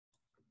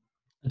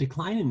A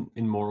decline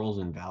in morals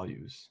and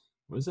values.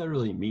 What does that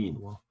really mean?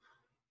 Well,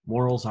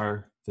 morals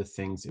are the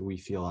things that we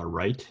feel are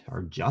right,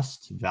 are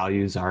just.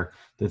 Values are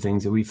the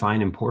things that we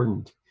find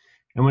important.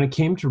 And when it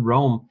came to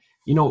Rome,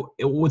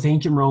 with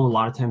ancient Rome, a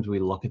lot of times we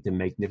look at the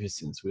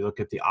magnificence. We look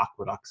at the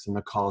aqueducts and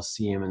the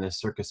Colosseum and the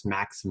Circus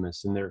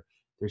Maximus and their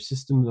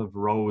systems of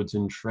roads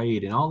and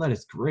trade, and all that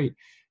is great.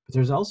 But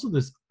there's also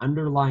this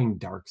underlying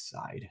dark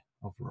side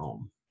of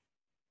Rome.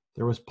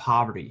 There was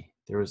poverty,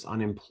 there was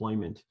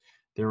unemployment,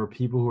 there were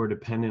people who were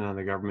dependent on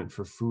the government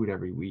for food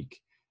every week,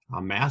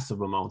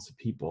 massive amounts of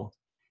people.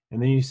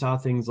 And then you saw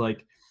things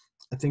like,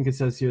 I think it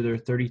says here there are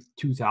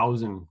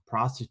 32,000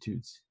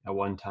 prostitutes at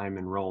one time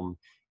in Rome.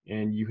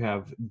 And you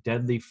have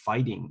deadly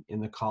fighting in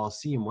the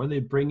Colosseum where they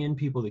bring in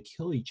people to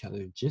kill each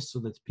other just so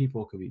that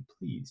people could be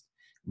pleased,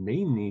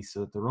 mainly so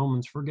that the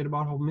Romans forget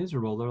about how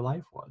miserable their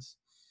life was.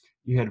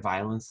 You had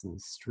violence in the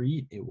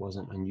street. It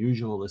wasn't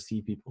unusual to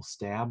see people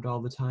stabbed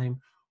all the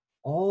time.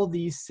 All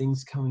these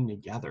things coming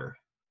together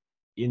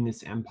in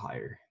this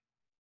empire.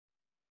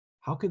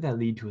 How could that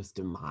lead to its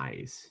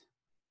demise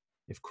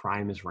if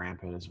crime is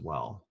rampant as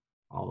well?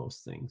 All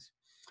those things.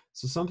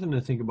 So something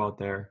to think about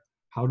there.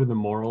 How do the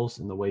morals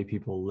and the way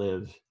people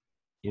live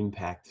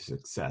impact the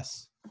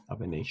success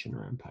of a nation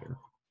or empire?